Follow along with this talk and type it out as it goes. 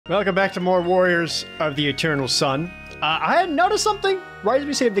Welcome back to more Warriors of the Eternal Sun. I had noticed something right as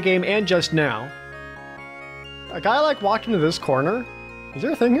we saved the game and just now. A guy walked into this corner. Is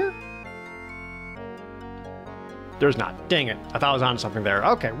there a thing here? There's not. Dang it. I thought I was on something there.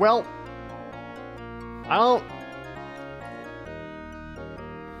 Okay, well. I don't...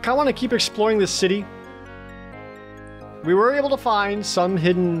 kind of want to keep exploring this city. We were able to find some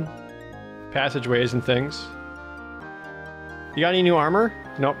hidden passageways and things. You got any new armor?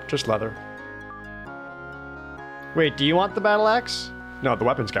 Nope, just leather. Wait, do you want the battle axe? No, the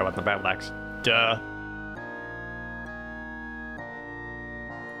weapons guy wants the battle axe. Duh.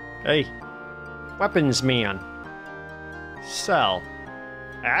 Hey. Weapons man. Sell.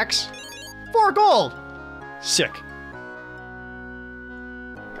 Axe? 4 gold! Sick.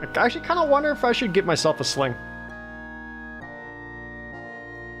 I actually kind of wonder if I should get myself a sling.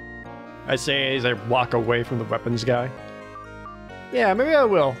 I say as I walk away from the weapons guy. Yeah, maybe I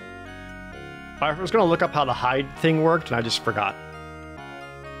will. I was gonna look up how the hide thing worked and I just forgot.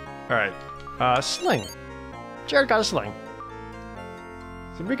 Alright. Sling. Jared got a sling.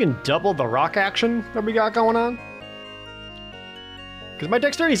 So we can double the rock action that we got going on. Because my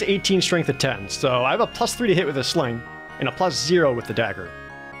dexterity is 18, strength of 10, so I have a +3 to hit with a sling, and a +0 with the dagger.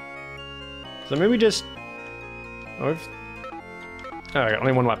 So maybe just... oh, alright,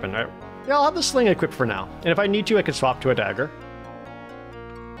 only one weapon. Right. Yeah, I'll have the sling equipped for now. And if I need to, I can swap to a dagger.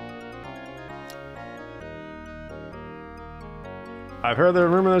 I've heard the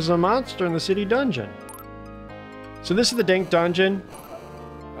rumor there's a monster in the city dungeon. So this is the dank dungeon.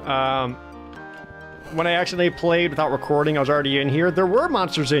 When I accidentally played without recording, I was already in here. There were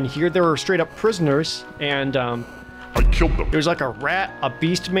monsters in here. There were straight up prisoners, and I killed them. There was like a rat, a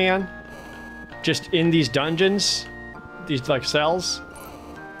beast man, just in these dungeons, these like cells,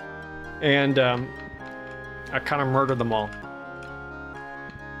 and I kind of murdered them all.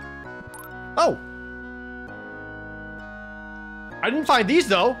 Oh! I didn't find these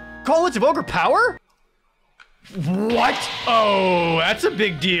though. Gauntlets of Ogre Power? What? Oh, that's a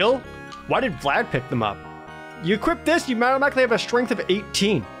big deal. Why did Vlad pick them up? You equip this, you automatically have a strength of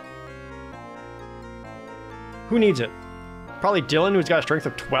 18. Who needs it? Probably Dylan, who's got a strength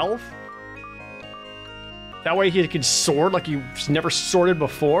of 12? That way he can sword like he's never sworded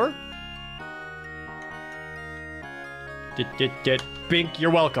before? Bink, you're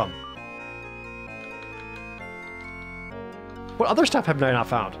welcome. What other stuff have I not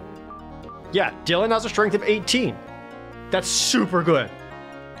found? Yeah, Dylan has a strength of 18. That's super good.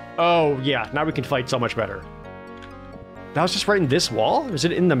 Oh, yeah, now we can fight so much better. That was just right in this wall? Is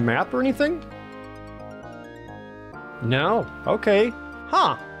it in the map or anything? No. Okay.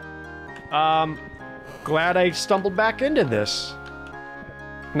 Huh. Glad I stumbled back into this.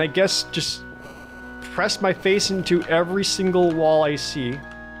 And I guess just press my face into every single wall I see.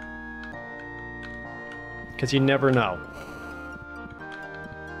 Because you never know.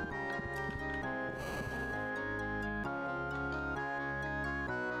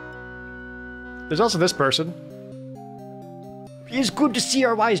 There's also this person. It is good to see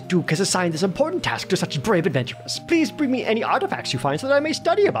our wise Duke has assigned this important task to such brave adventurers. Please bring me any artifacts you find so that I may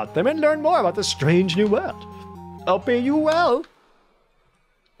study about them and learn more about this strange new world. I'll pay you well.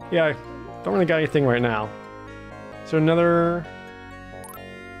 Yeah, I don't really got anything right now. So another...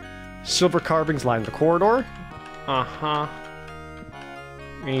 silver carvings line the corridor. Uh-huh.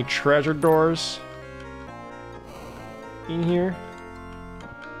 Any treasure doors in here?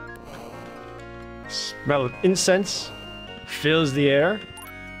 Smell of incense fills the air.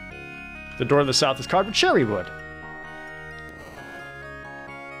 The door to the south is carved with cherry wood.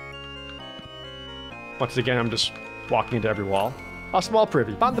 Once again, I'm just walking into every wall. A small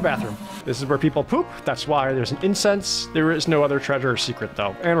privy, not the bathroom. This is where people poop. That's why there's an incense. There is no other treasure or secret,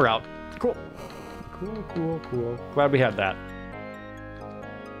 though. And we're out. Cool. Cool. Glad we had that.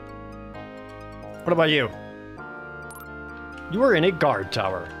 What about you? You are in a guard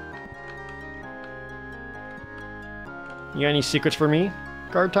tower. You got any secrets for me,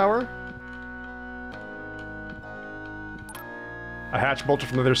 guard tower? A hatch bolted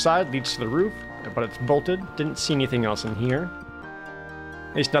from the other side leads to the roof, but it's bolted. Didn't see anything else in here.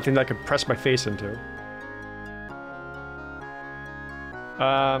 At least nothing that I could press my face into.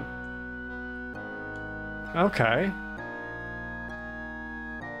 Okay.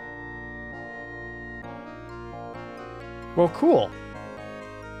 Well, cool.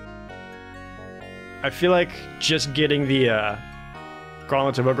 I feel like just getting the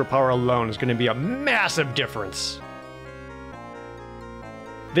Gauntlets of Ogre Power alone is going to be a massive difference.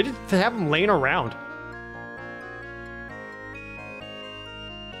 They didn't have them laying around.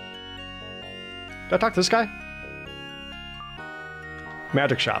 Did I talk to this guy?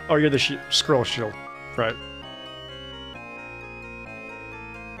 Magic shop. Oh, you're the scroll shield. Right.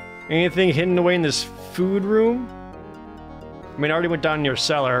 Anything hidden away in this food room? I mean, I already went down in your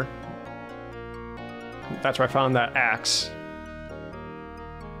cellar. That's where I found that axe.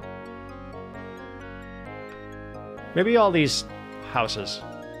 Maybe all these houses.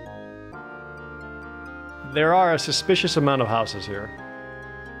 There are a suspicious amount of houses here.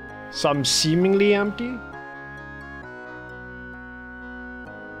 Some seemingly empty.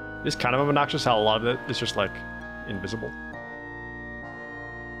 It's kind of obnoxious how a lot of it is just like invisible.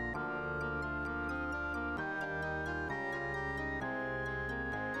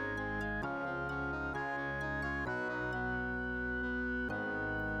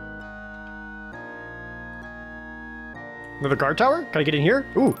 Another guard tower? Can I get in here?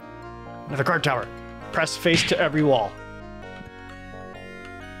 Ooh, another guard tower. Press face to every wall.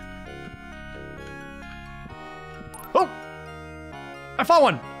 Oh! I found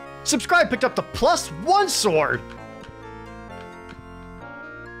one! Subscribe picked up the +1 sword!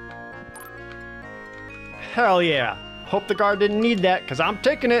 Hell yeah. Hope the guard didn't need that, because I'm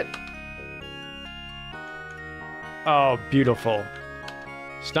taking it. Oh, beautiful.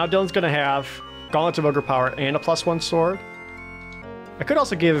 So now Dylan's gonna have Gauntlets of Ogre Power and a +1 sword. I could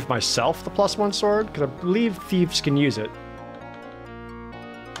also give myself the +1 sword, because I believe thieves can use it.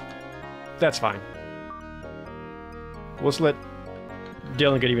 That's fine. We'll just let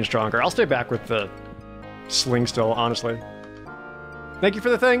Dylan get even stronger. I'll stay back with the sling still, honestly. Thank you for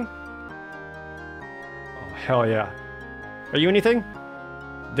the thing. Oh, hell yeah. Are you anything?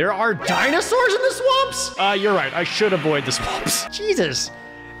 There are dinosaurs in the swamps? You're right. I should avoid the swamps. Jesus.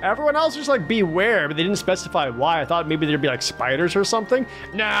 Everyone else was like, beware, but they didn't specify why. I thought maybe there'd be like spiders or something.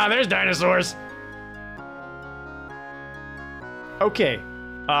 Nah, there's dinosaurs. Okay.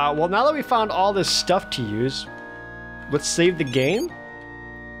 Well, now that we found all this stuff to use, let's save the game.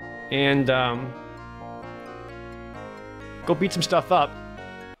 And, go beat some stuff up.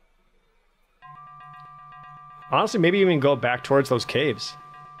 Honestly, maybe even go back towards those caves.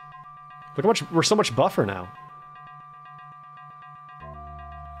 Look how much, we're so much buffer now.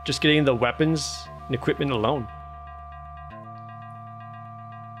 Just getting the weapons and equipment alone.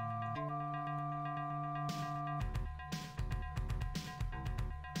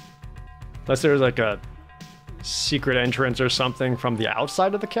 Unless there's like a secret entrance or something from the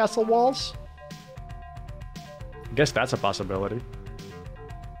outside of the castle walls. I guess that's a possibility.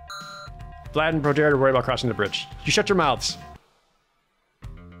 Vlad and ProJared are worried about crossing the bridge. You shut your mouths.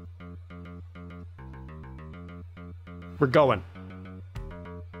 We're going.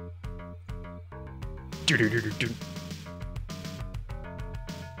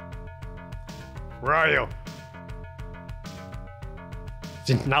 Where are you?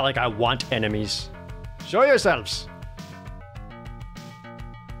 It's not like I want enemies. Show yourselves.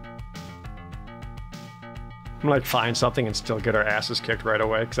 I'm gonna like find something and still get our asses kicked right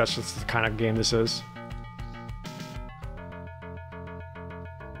away, because that's just the kind of game this is.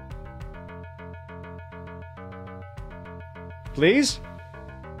 Please?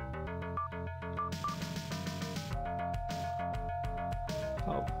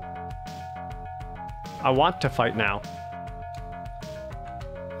 Oh. I want to fight now.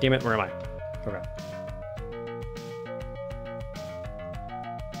 Damn it, where am I? Okay.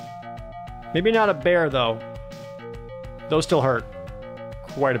 Maybe not a bear, though. Those still hurt.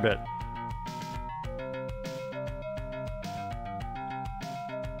 Quite a bit.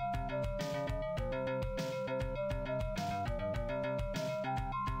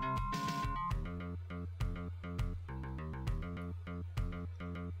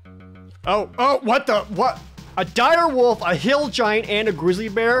 Oh, what the, what? A dire wolf, a hill giant, and a grizzly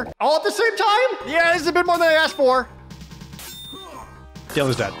bear? All at the same time? Yeah, this is a bit more than I asked for.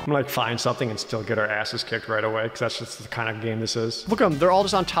 Dylan's dead. I'm gonna like find something and still get our asses kicked right away, because that's just the kind of game this is. Look at them, they're all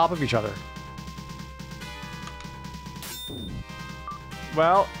just on top of each other.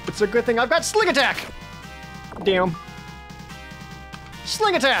 Well, it's a good thing I've got sling attack! Damn.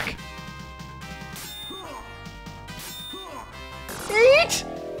 Sling attack! 8?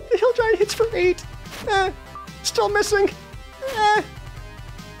 The hill giant hits for 8. Still missing.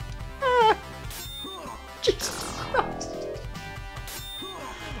 Jesus Christ.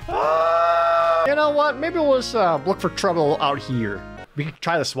 You know what? Maybe we'll just look for trouble out here. We could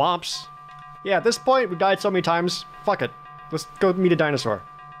try the swamps. Yeah, at this point, we died so many times. Fuck it. Let's go meet a dinosaur.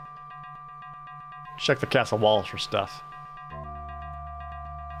 Check the castle walls for stuff.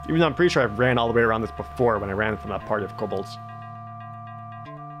 Even though I'm pretty sure I've ran all the way around this before when I ran from that party of kobolds.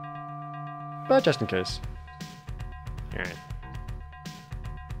 But just in case. Alright.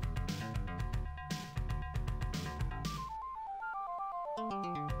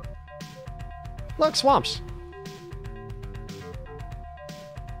 Look, swamps.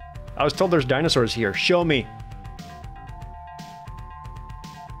 I was told there's dinosaurs here. Show me.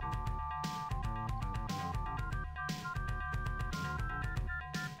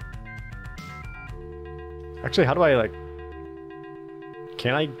 Actually, how do I, like...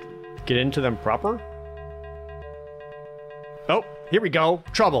 Can I get into them proper? Oh, here we go.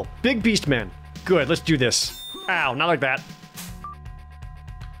 Trouble. Big beast man. Good, let's do this. Ow, not like that.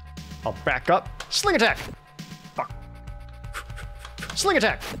 I'll back up. Sling attack! Fuck. Sling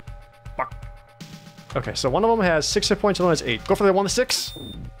attack! Fuck. Okay, so one of them has 6 hit points and one has 8. Go for the one with 6.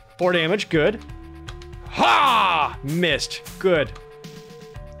 4 damage, good. Ha! Missed. Good.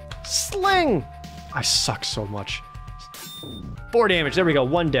 Sling! I suck so much. 4 damage, there we go,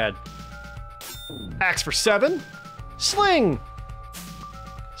 1 dead. Axe for 7. Sling!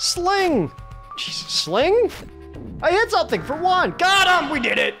 Sling! Jesus, sling? I hit something for 1! Got him! We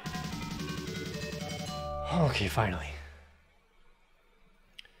did it! Okay, finally.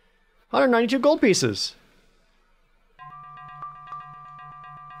 192 gold pieces.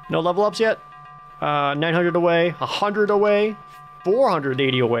 No level ups yet? 900 away, 100 away,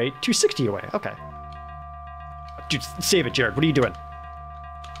 480 away, 260 away. Okay. Dude, save it, Jared. What are you doing?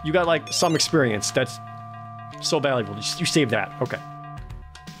 You got, like, some experience. That's so valuable. You save that. Okay.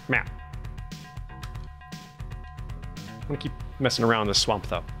 Map. I'm gonna keep messing around in this swamp,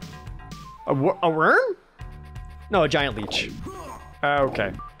 though. A worm? No, a giant leech.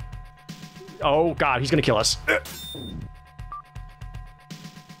 Okay. Oh, God. He's gonna kill us.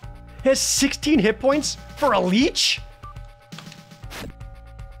 He has 16 hit points for a leech?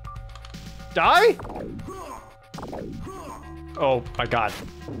 Die? Oh my God.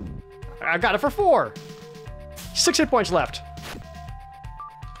 I got it for 4. 6 hit points left.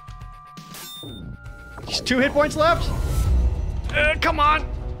 He's 2 hit points left. Come on.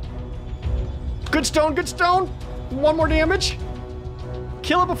 Good stone, good stone. 1 more damage.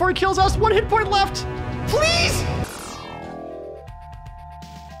 Kill it before he kills us. 1 hit point left. Please.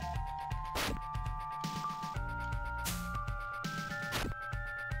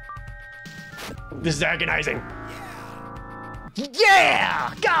 This is agonizing.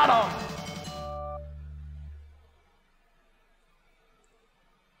 Yeah! Got him!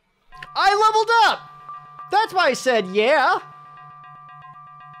 I leveled up! That's why I said yeah!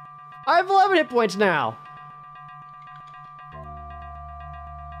 I have 11 hit points now.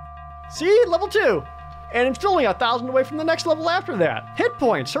 See? Level 2. And it's only 1,000 away from the next level after that. Hit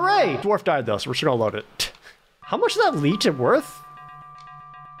points, hooray! Dwarf died though, so we're just gonna load it. How much is that leech worth?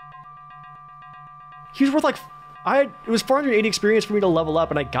 He was worth like... it was 480 experience for me to level up,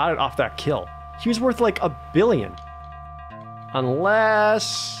 and I got it off that kill. He was worth like 1 billion.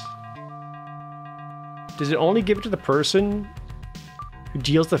 Unless... Does it only give it to the person who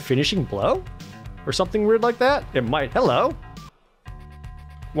deals the finishing blow? Or something weird like that? It might. Hello.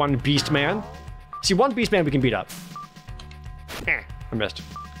 1 beast man. See, 1 beast man we can beat up. I missed.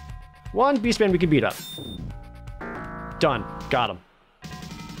 1 beast man we can beat up. Done. Got him.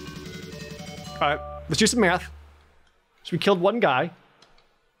 Alright, let's do some math. So we killed 1 guy.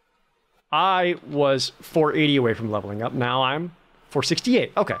 I was 480 away from leveling up. Now I'm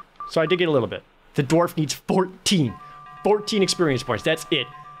 468. Okay, so I did get a little bit. The dwarf needs 14. 14 experience points. That's it.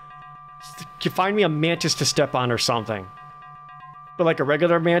 You find me a mantis to step on or something. But like a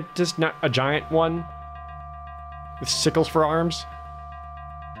regular mantis, not a giant one. With sickles for arms.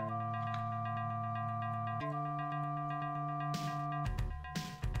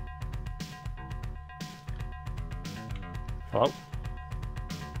 Hello?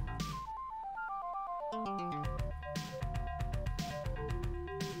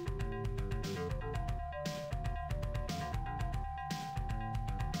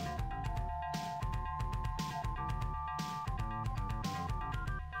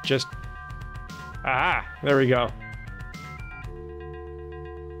 Just... Ah, there we go.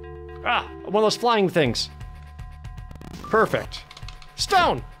 Ah, one of those flying things. Perfect.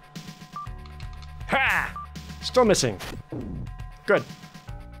 Stone! Ha! Still missing. Good.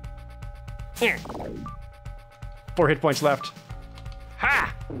 4 hit points left.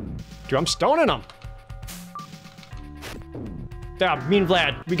 Ha! Dude, I'm stoning him. Yeah, mean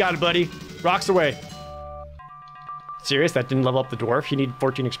Vlad. We got it, buddy. Rocks away. Serious? That didn't level up the dwarf? You need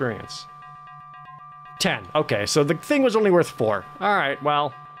 14 experience. 10. Okay, so the thing was only worth 4. Alright,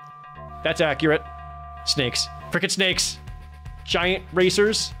 well. That's accurate. Snakes. Frickin' snakes. Giant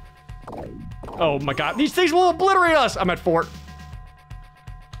racers. Oh my God, these things will obliterate us! I'm at 4.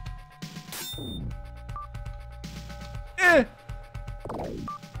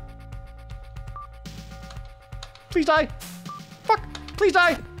 Please die. Fuck, please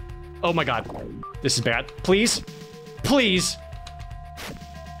die. Oh my god. This is bad. Please. Please.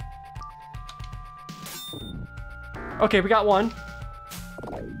 Okay, we got one.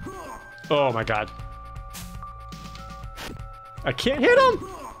 Oh my god. I can't hit him!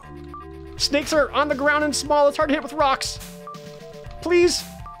 Snakes are on the ground and small. It's hard to hit with rocks. Please.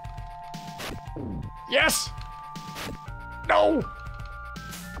 Yes! No!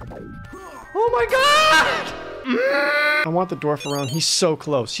 Oh my god! I want the dwarf around. He's so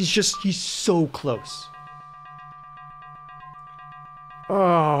close. He's so close.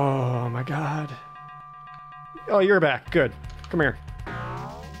 Oh my god. Oh, you're back. Good. Come here.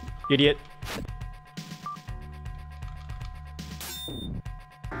 Idiot.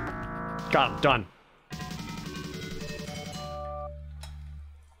 Got him. Done.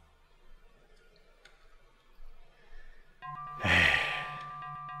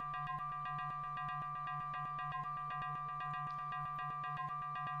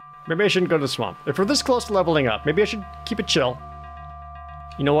 Maybe I shouldn't go to the swamp. If we're this close to leveling up, maybe I should keep it chill.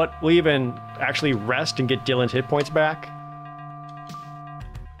 You know what? We'll even actually rest and get Dylan's hit points back.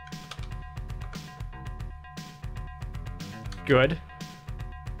 Good.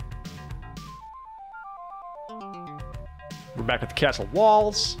 We're back at the castle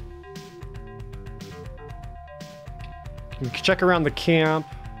walls. We can check around the camp.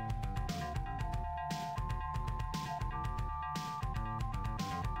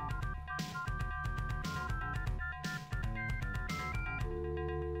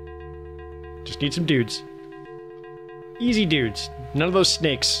 Just need some dudes. Easy dudes. None of those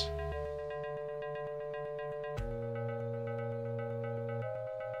snakes.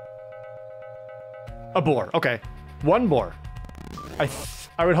 A boar. Okay. One boar.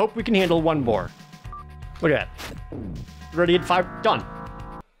 I would hope we can handle one boar. Look at that. We already had 5. Done.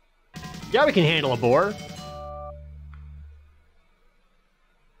 Yeah, we can handle a boar.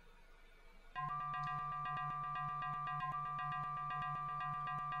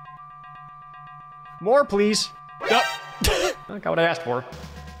 More, please. Yep. I got what I asked for.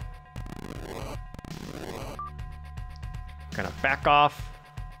 Gonna back off.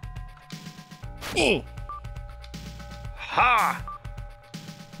 Ha!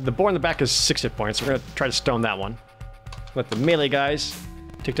 The boar in the back is 6 hit points. We're gonna try to stone that one. Let the melee guys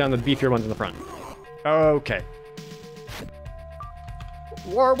take down the beefier ones in the front. Okay.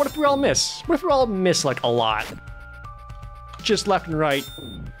 Or what if we all miss? What if we all miss like a lot? Just left and right.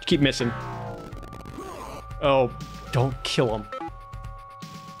 Keep missing. Oh, don't kill him.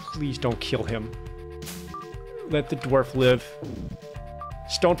 Please don't kill him. Let the dwarf live.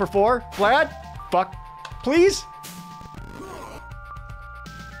 Stone for 4? Vlad? Fuck. Please?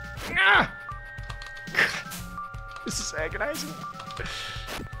 Ah! This is agonizing.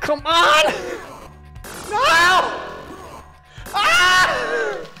 Come on! No!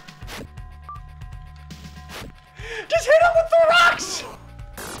 Ah! Just hit him with the rocks!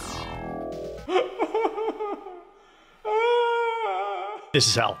 This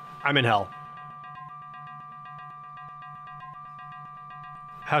is hell. I'm in hell.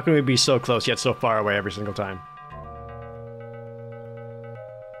 How can we be so close yet so far away every single time?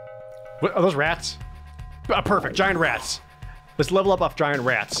 What are those rats? Perfect, giant rats. Let's level up off giant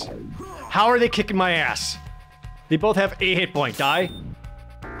rats. How are they kicking my ass? They both have a hit point. Die.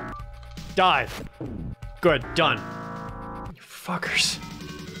 Die. Good, done. You fuckers.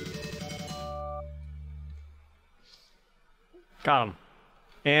 Got him.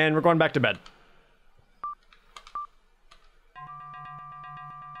 And we're going back to bed.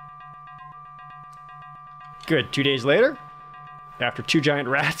 Good, 2 days later, after 2 giant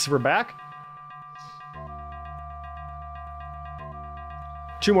rats, we're back.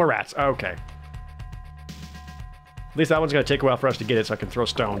 2 more rats, okay. At least that one's gonna take a while for us to get it so I can throw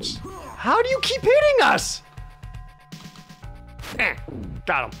stones. How do you keep hitting us?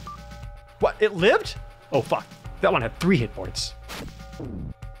 Got him. What, it lived? Oh fuck, that one had 3 hit points.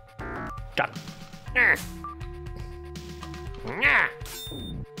 Got him.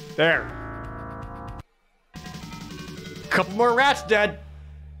 There. Couple more rats dead.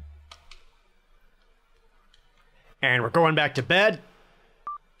 And we're going back to bed.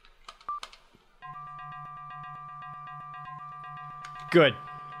 Good.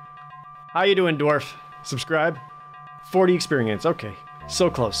 How you doing, dwarf? Subscribe. 40 experience. Okay. So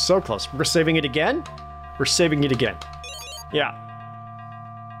close, so close. We're saving it again? We're saving it again. Yeah.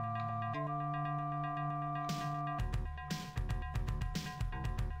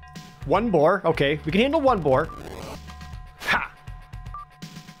 One boar. Okay, we can handle one boar.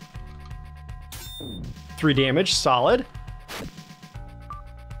 3 damage, solid.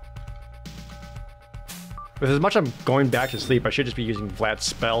 With as much I'm going back to sleep, I should just be using Vlad's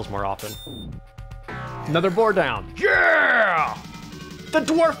spells more often. Another board down. Yeah! The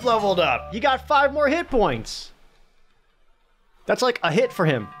dwarf leveled up. He got 5 more hit points. That's like a hit for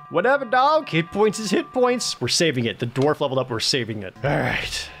him. Whatever, dog. Hit points is hit points. We're saving it. The dwarf leveled up. We're saving it. All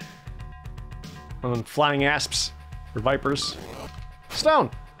right. Flying asps or vipers. Stone.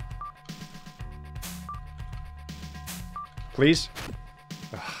 Please.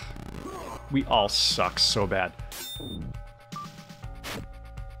 Ugh. We all suck so bad.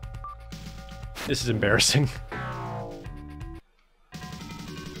 This is embarrassing.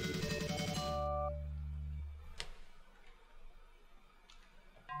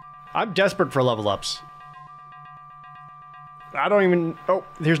 I'm desperate for level ups. I don't even... Oh,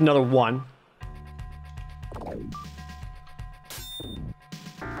 here's another one.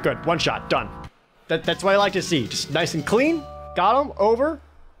 Good, one shot, done. That's what I like to see. Just nice and clean. Got him, over.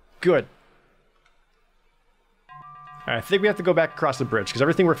 Good. All right, I think we have to go back across the bridge because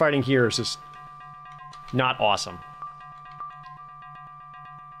everything we're fighting here is just not awesome.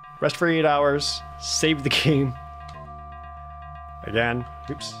 Rest for 8 hours. Save the game. Again.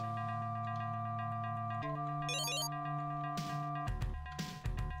 Oops.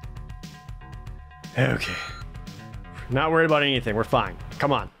 Okay. Not worried about anything. We're fine.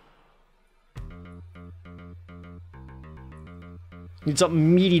 Come on. Need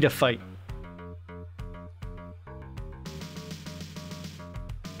something meaty to fight.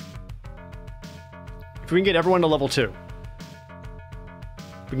 If we can get everyone to level 2,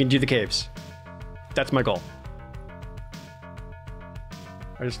 we can do the caves. That's my goal.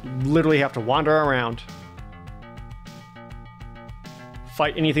 I just literally have to wander around.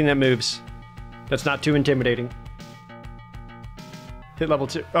 Fight anything that moves. That's not too intimidating. Hit level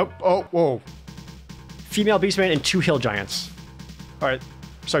 2. Oh, whoa. Female beastman and 2 hill giants. Alright.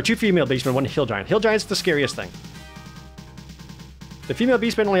 Sorry, 2 female beastmen, 1 hill giant. Hill giant's the scariest thing. The female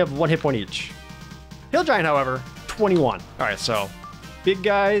beastmen only have 1 hit point each. Hill giant, however, 21. Alright, so big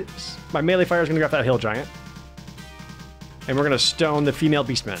guys. My melee fire is going to go after that hill giant. And we're going to stone the female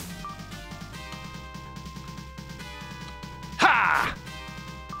beastmen. Ha!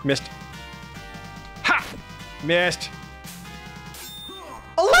 Missed. Ha! Missed.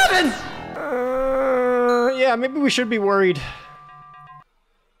 11! Yeah, maybe we should be worried.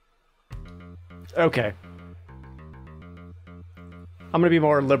 Okay. I'm gonna be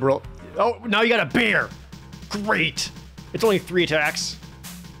more liberal. Oh, now you got a bear! Great! It's only 3 attacks.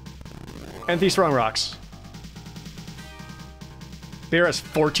 And 3 strong rocks. Bear has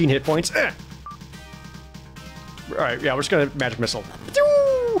 14 hit points. Alright, yeah, we're just gonna magic missile.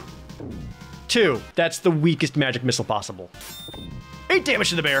 2. That's the weakest magic missile possible. 8 damage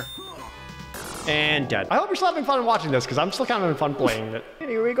to the bear. And dead. I hope you're still having fun watching this, because I'm still kind of having fun playing it.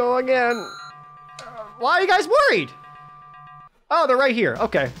 Here we go again. Why are you guys worried? Oh, they're right here.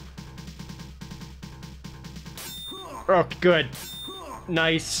 Okay. Oh, good.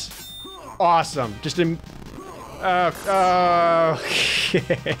 Nice. Awesome. Just in... okay.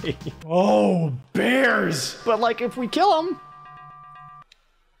 Oh, bears! But, like, if we kill them,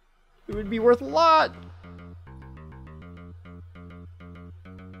 it would be worth a lot.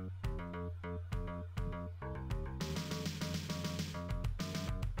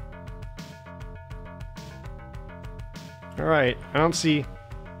 All right, I don't see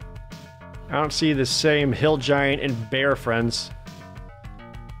the same hill giant and bear friends.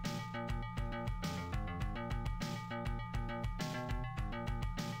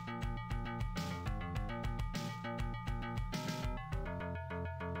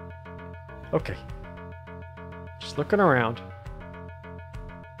 Okay. Just looking around.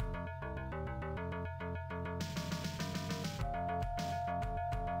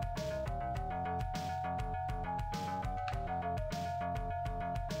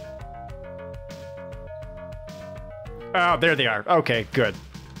 Oh, there they are. Okay, good.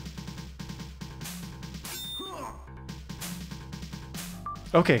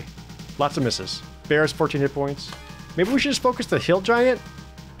 Okay, lots of misses. Bear's 14 hit points. Maybe we should just focus the hill giant,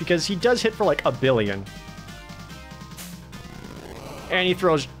 because he does hit for like 1 billion. And he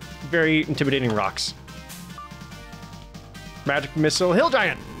throws very intimidating rocks. Magic missile, hill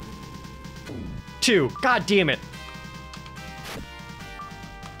giant! 2. God damn it.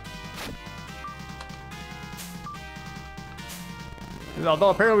 Although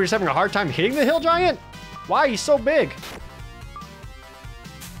apparently we're just having a hard time hitting the hill giant? Why? He's so big.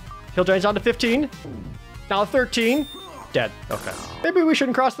 Hill giant's on to 15. Now 13. Dead. Okay. Maybe we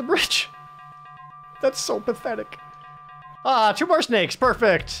shouldn't cross the bridge. That's so pathetic. Ah, 2 more snakes.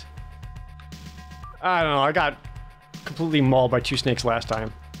 Perfect. I don't know. I got completely mauled by 2 snakes last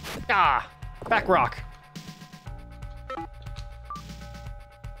time. Ah, back rock.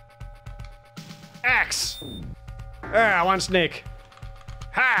 Axe! Ah, one snake.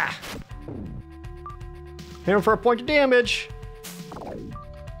 Ha! Hit him for a point of damage.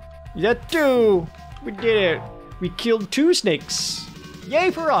 That two! We did it! We killed 2 snakes!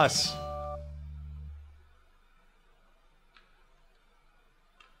 Yay for us!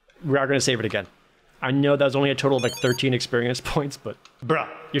 We are gonna save it again. I know that was only a total of like 13 experience points, but bruh,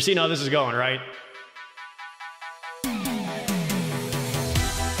 you're seeing how this is going, right?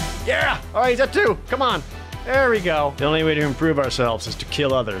 Yeah! Alright, he's at 2! Come on! There we go. The only way to improve ourselves is to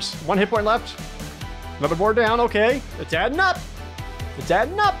kill others. 1 hit point left. Another board down, okay. It's adding up! It's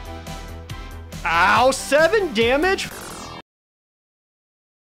adding up! Ow! 7 damage?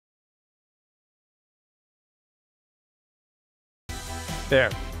 There.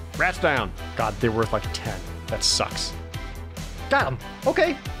 Rats down. God, they're worth like 10. That sucks. Got him.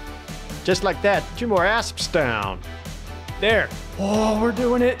 Okay. Just like that. 2 more asps down. There. Oh, we're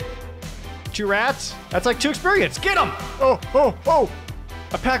doing it. 2 rats? That's like 2 experience. Get them! Oh, oh, oh!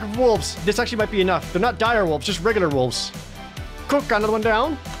 A pack of wolves. This actually might be enough. They're not dire wolves, just regular wolves. Cook, got another one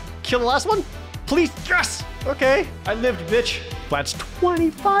down. Kill the last one? Please, yes! Okay, I lived, bitch. Vlad's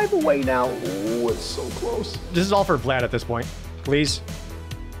 25 away now. Oh, it's so close. This is all for Vlad at this point. Please.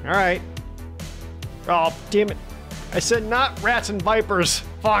 All right. Oh, damn it. I said not rats and vipers.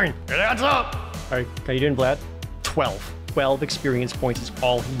 Fine, it adds up. All right, how you doing, Vlad? 12. 12 experience points is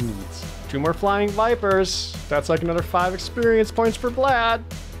all he needs. 2 more flying vipers. That's like another 5 experience points for Vlad.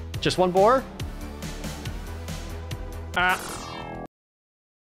 Just 1 boar? I'm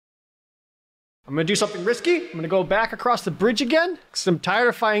gonna do something risky. I'm gonna go back across the bridge again, because I'm tired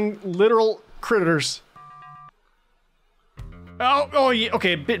of fighting literal critters. Oh, yeah,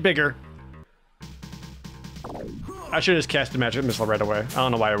 okay, a bit bigger. I should have just cast the magic missile right away. I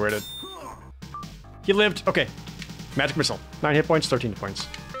don't know why I waited. He lived, okay. Magic missile, 9 hit points, 13 hit points.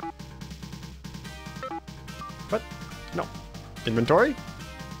 What? No. Inventory?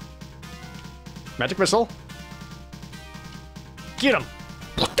 Magic missile. Get him!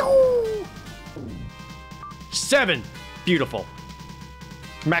 7! Beautiful.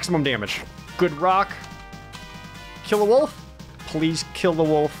 Maximum damage. Good rock. Kill a wolf? Please kill the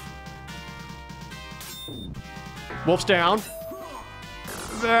wolf. Wolf's down.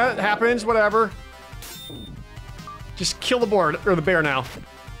 That happens, whatever. Just kill the boar, or the bear now.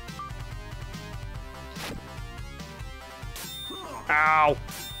 Ow.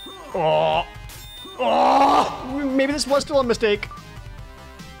 Oh. Oh! Maybe this was still a mistake.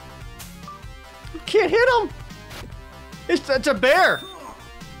 You can't hit him! It's a bear!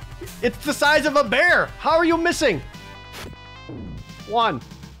 It's the size of a bear! How are you missing? 1.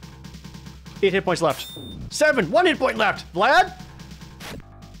 8 hit points left. 7! 1 hit point left! Vlad?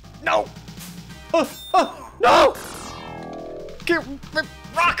 No! No! Get,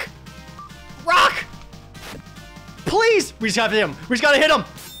 rock! Rock! Please! We just gotta hit him! We just gotta hit him!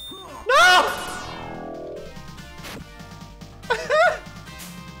 No!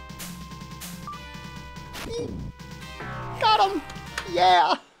 Got him!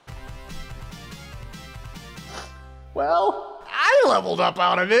 Yeah! Well, I leveled up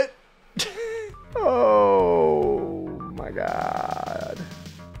out of it! Oh my god.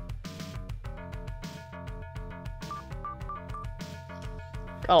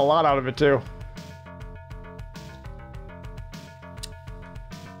 Got a lot out of it too.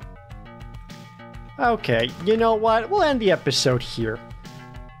 Okay, you know what? We'll end the episode here.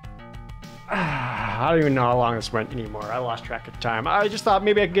 I don't even know how long this went anymore. I lost track of time. I just thought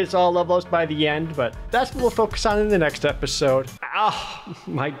maybe I could get us all level ups by the end, but that's what we'll focus on in the next episode. Oh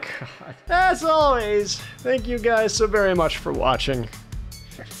my god. As always, thank you guys so very much for watching.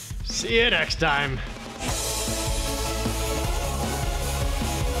 See you next time.